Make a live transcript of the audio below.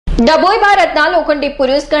ડભોઈ ભારતના લોખંડી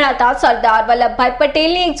પુરુષ ગણાતા સરદાર વલ્લભભાઈ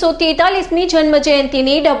પટેલની 143મી જન્મ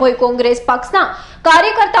જયંતિની ડભોઈ કોંગ્રેસ પક્ષના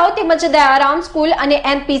કાર્યકર્તાઓ તેમજ દયારામ સ્કૂલ અને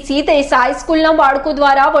એમપીસી દેસાઈ સ્કૂલના બાળકો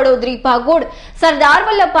દ્વારા વડોદરી ભાગોળ સરદાર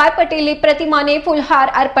વલ્લભભાઈ પટેલની પ્રતિમાને ફૂલહાર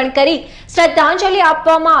અર્પણ કરી શ્રદ્ધાંજલિ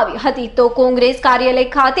આપવામાં આવી હતી। તો કોંગ્રેસ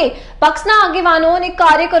કાર્યાલય ખાતે પક્ષના આગેવાનો અને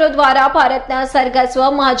કાર્યકરો દ્વારા ભારતના સરગસ્વ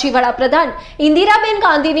માજી વડાપ્રધાન ઇન્દિરાબેન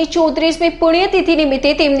ગાંધીની 34મી પુણ્યતિથિ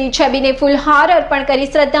નિમિત્તે તેમની છબીને ફૂલહાર અર્પણ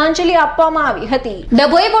કરી શ્રદ્ધાંજલિ આપવામાં આવી હતી।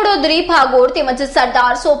 ડભોઈ વડોદરી ભાગોળ તેમજ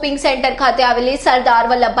સરદાર શોપિંગ સેન્ટર ખાતે આવેલી સરદાર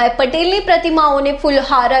વલ્લભભાઈ પટેલની પ્રતિમાઓને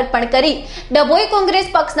ફૂલહાર અર્પણ કરી ડભોઈ કોંગ્રેસ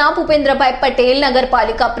પક્ષના ભૂપેન્દ્રભાઈ પટેલ,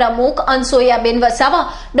 નગરપાલિકા પ્રમુખ અનસોયાબેન વસાવા,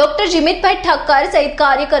 ડોક્ટર જીમિતભાઈ ઠક્કર સહિત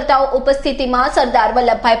કાર્યકર્તાઓ ઉપસ્થિતિમાં સરદાર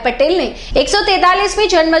વલ્લભભાઈ પટેલને 143મી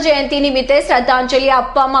જન્મ જયંતિ નિમિત્તે શ્રદ્ધાંજલિ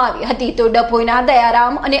આપવામાં આવી હતી। તો ડભોઈના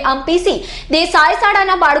દયારામ અને એમપીસી દેસાઈ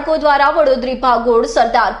શાળાના બાળકો દ્વારા વડોદરી ભાગોળ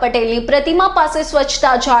સરદાર પટેલની પ્રતિમા પાસે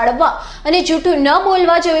સ્વચ્છતા જાળવવા અને જૂઠું ન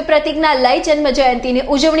બોલવા જેવી પ્રતિજ્ઞા લઈ જન્મ જયંતિની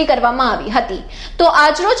ઉજવણી કરવામાં આવી હતી। તો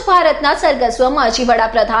આજરોજ ભારતના સરગસ્વ માજી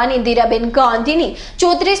વડાપ્રધાન ઇન્દિરાબેન ગાંધીની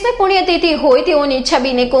 34મી પુણ્યતિથિ હોય તેઓની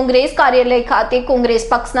છબીને કોંગ્રેસ કાર્યાલય ખાતે કોંગ્રેસ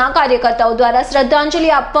પક્ષના કાર્યકર્તાઓ દ્વારા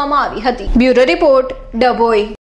શ્રદ્ધાંજલિ આપવામાં આવી હતી। Bureau report, Dabhoi.